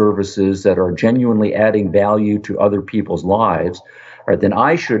goods and services that are genuinely adding value to other people's lives, right, then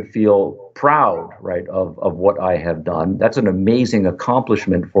I should feel proud, right, of what I have done. That's an amazing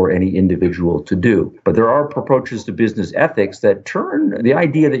accomplishment for any individual to do. But there are approaches to business ethics that turn the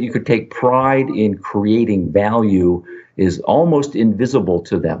idea that you could take pride in creating value is almost invisible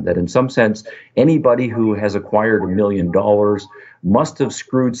to them, that in some sense, anybody who has acquired $1 million must have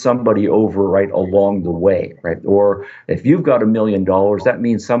screwed somebody over right along the way, right? Or if you've got $1 million, that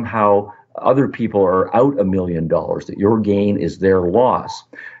means somehow other people are out $1 million, that your gain is their loss.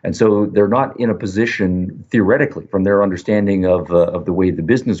 And so they're not in a position, theoretically, from their understanding of the way the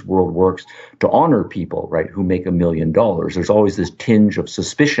business world works, to honor people, right, who make $1 million. There's always this tinge of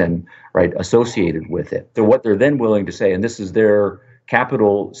suspicion, right, associated with it. So what they're then willing to say, and this is their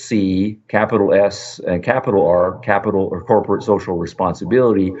capital C, capital S, and capital R, capital or corporate social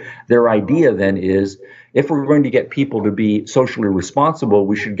responsibility, their idea then is, if we're going to get people to be socially responsible,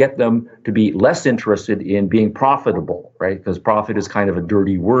 we should get them to be less interested in being profitable, right? Because profit is kind of a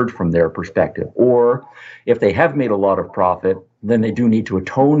dirty word from their perspective. Or if they have made a lot of profit, then they do need to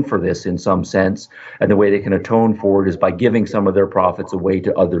atone for this in some sense. And the way they can atone for it is by giving some of their profits away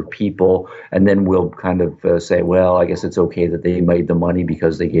to other people. And then we'll kind of say, well, I guess it's okay that they made the money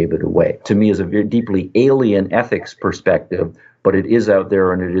because they gave it away. To me, is a very deeply alien ethics perspective, but it is out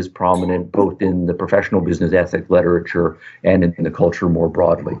there and it is prominent both in the professional business ethics literature and in the culture more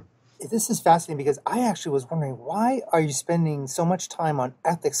broadly. This is fascinating because I actually was wondering, why are you spending so much time on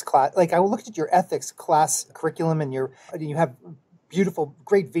ethics class? Like, I looked at your ethics class curriculum and you have beautiful,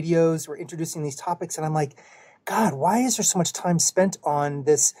 great videos. We're introducing these topics. And I'm like, God, why is there so much time spent on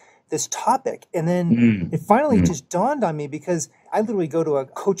this topic? And then it finally just dawned on me, because I literally go to a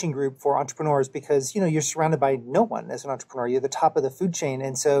coaching group for entrepreneurs because, you're surrounded by no one as an entrepreneur. You're the top of the food chain.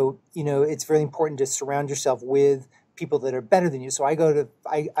 And so, it's very important to surround yourself with people that are better than you. So I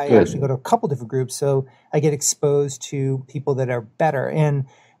actually go to a couple different groups. So I get exposed to people that are better. And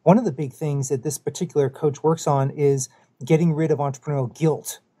one of the big things that this particular coach works on is getting rid of entrepreneurial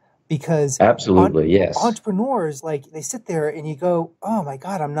guilt. Because absolutely, yes, entrepreneurs, like, they sit there and you go, oh my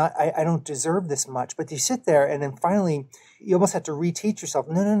God, I don't deserve this much. But you sit there and then finally you almost have to reteach yourself.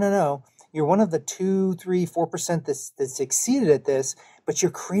 No. You're one of the 2, 3, 4% that's succeeded at this, but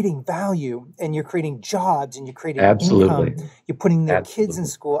you're creating value and you're creating jobs and you're creating income. You're putting their kids in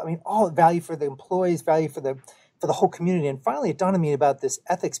school. I mean, all value for the employees, value for the whole community. And finally, it dawned on me about this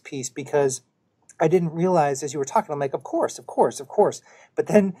ethics piece, because I didn't realize, as you were talking, I'm like, of course. But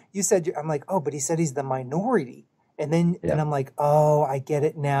then you said, I'm like, oh, but he said he's the minority. And then and I'm like, oh, I get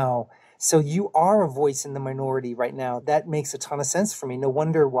it now. So you are a voice in the minority right now. That makes a ton of sense for me. No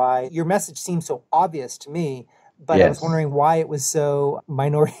wonder why your message seems so obvious to me. But I was wondering why it was so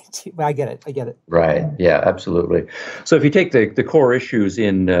minority. I get it. Right. Yeah, absolutely. So if you take the core issues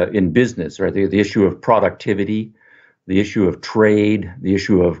in business, right, the issue of productivity, the issue of trade, the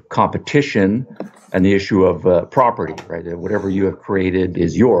issue of competition, and the issue of property, right? Whatever you have created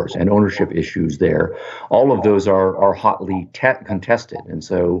is yours, and ownership issues there. All of those are hotly contested. And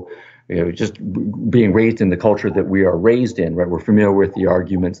so, just being raised in the culture that we are raised in, right? We're familiar with the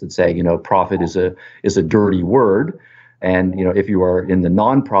arguments that say, profit is a dirty word. And, if you are in the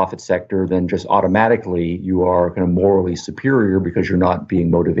nonprofit sector, then just automatically you are kind of morally superior because you're not being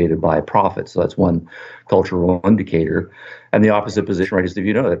motivated by profit. So that's one cultural indicator. And the opposite position, right, is that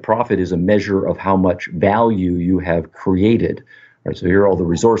that profit is a measure of how much value you have created. Right, so here are all the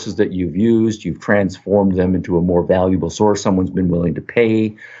resources that you've used. You've transformed them into a more valuable source. Someone's been willing to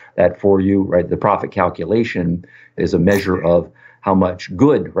pay that for you. Right, the profit calculation is a measure of how much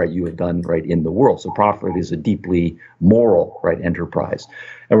good, right, you have done, right, in the world. So profit is a deeply moral, right, enterprise.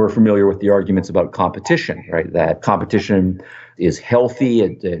 And we're familiar with the arguments about competition, right, that competition is healthy.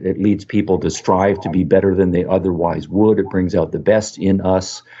 It leads people to strive to be better than they otherwise would. It brings out the best in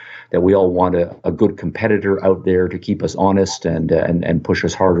us. that we all want a good competitor out there to keep us honest and push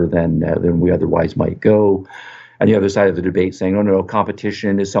us harder than we otherwise might go. And the other side of the debate saying, oh, no,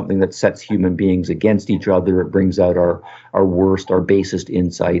 competition is something that sets human beings against each other. It brings out our worst, our basest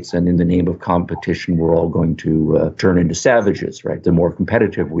insights. And in the name of competition, we're all going to turn into savages, right? The more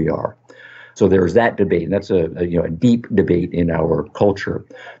competitive we are. So there's that debate, and that's a deep debate in our culture.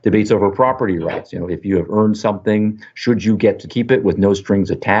 Debates over property rights. If you have earned something, should you get to keep it with no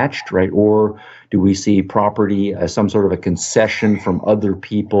strings attached, right? Or do we see property as some sort of a concession from other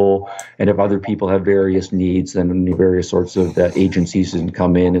people? And if other people have various needs, then various sorts of agencies can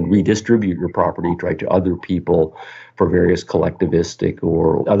come in and redistribute your property, right, to other people for various collectivistic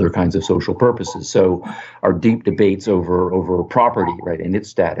or other kinds of social purposes. So our deep debates over property, right, and its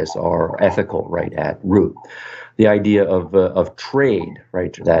status are ethical, right, at root. The idea of trade,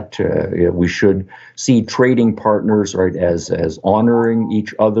 right, that we should see trading partners, right, as honoring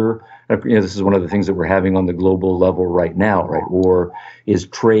each other. This is one of the things that we're having on the global level right now, right? Or is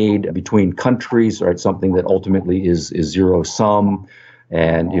trade between countries, right, something that ultimately is zero sum?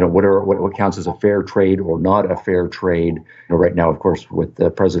 And what counts as a fair trade or not a fair trade? Right now, of course, with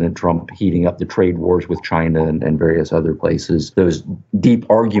President Trump heating up the trade wars with China and various other places, those deep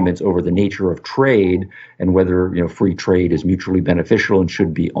arguments over the nature of trade and whether free trade is mutually beneficial and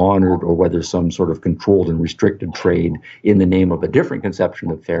should be honored, or whether some sort of controlled and restricted trade in the name of a different conception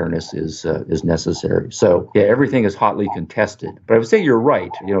of fairness is necessary. So yeah, everything is hotly contested. But I would say you're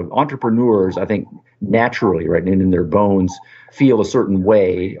right. Entrepreneurs, I think, naturally, right, and in their bones, feel a certain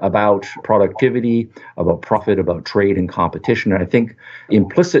way about productivity, about profit, about trade and competition. And I think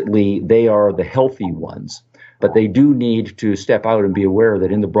implicitly they are the healthy ones. But they do need to step out and be aware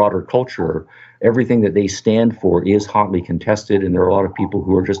that in the broader culture, everything that they stand for is hotly contested. And there are a lot of people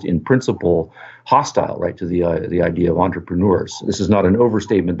who are just in principle hostile, right, to the idea of entrepreneurs. This is not an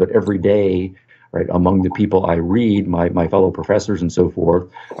overstatement, but every day, right, among the people I read, my fellow professors and so forth,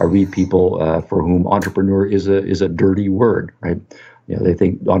 I read people for whom entrepreneur is a dirty word, right? They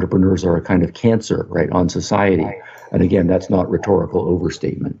think entrepreneurs are a kind of cancer, right, on society. And again, that's not rhetorical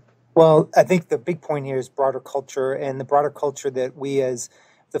overstatement. Well, I think the big point here is broader culture, and the broader culture that we as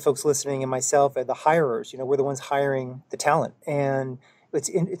the folks listening and myself and the hirers, we're the ones hiring the talent. And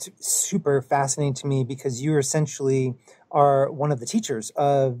it's super fascinating to me because you essentially are one of the teachers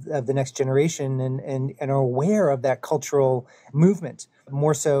of the next generation and are aware of that cultural movement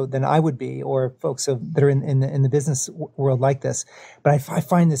more so than I would be, or folks that are in the business world like this. But I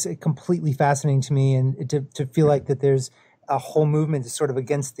find this completely fascinating to me, and to feel like that there's a whole movement is sort of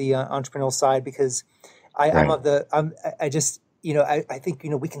against the entrepreneurial side, because I think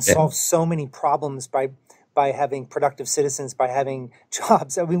we can solve so many problems by having productive citizens, by having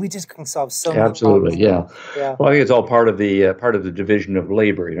jobs. I mean, we just can solve so many Absolutely, problems. Yeah. Well, I think it's all part of the division of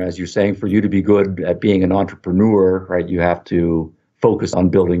labor. As you're saying, for you to be good at being an entrepreneur, right, you have to focus on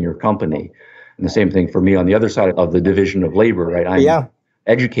building your company. And the same thing for me on the other side of the division of labor, right? I'm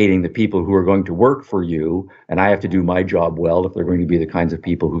educating the people who are going to work for you, and I have to do my job well if they're going to be the kinds of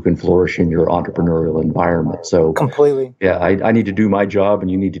people who can flourish in your entrepreneurial environment. So completely, I need to do my job, and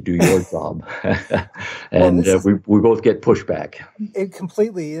you need to do your job, and we both get pushback.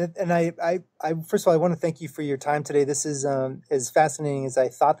 Completely, and I first of all, I want to thank you for your time today. This is as fascinating as I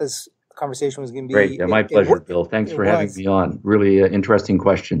thought this conversation was going to be. Great, my pleasure, Bill. Thanks for having me on. Really interesting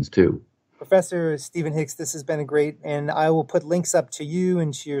questions too. Professor Stephen Hicks, this has been great, and I will put links up to you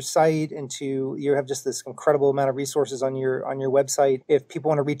and to your site, and you have just this incredible amount of resources on your website. If people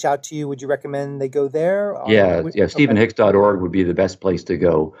want to reach out to you, would you recommend they go there? StephenHicks.org would be the best place to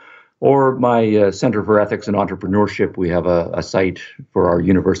go. Or my Center for Ethics and Entrepreneurship, we have a site for our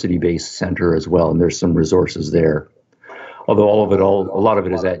university-based center as well, and there's some resources there. Although a lot of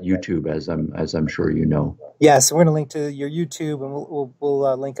it is at YouTube, as I'm sure you know. Yes, we're going to link to your YouTube, and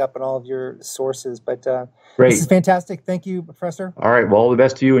we'll link up on all of your sources. But great. This is fantastic. Thank you, Professor. All right. Well, all the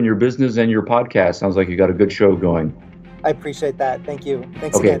best to you and your business and your podcast. Sounds like you got a good show going. I appreciate that. Thank you.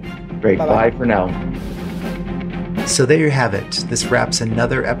 Thanks again. Great. Bye-bye. Bye for now. So there you have it. This wraps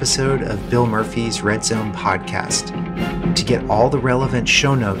another episode of Bill Murphy's Red Zone podcast. To get all the relevant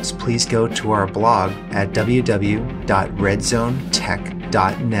show notes, please go to our blog at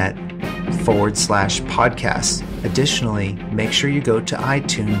www.redzonetech.net/podcast. Additionally, make sure you go to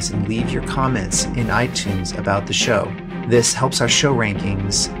iTunes and leave your comments in iTunes about the show. This helps our show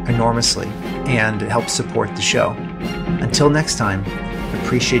rankings enormously, and it helps support the show. Until next time,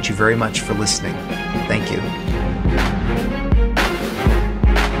 appreciate you very much for listening. Thank you.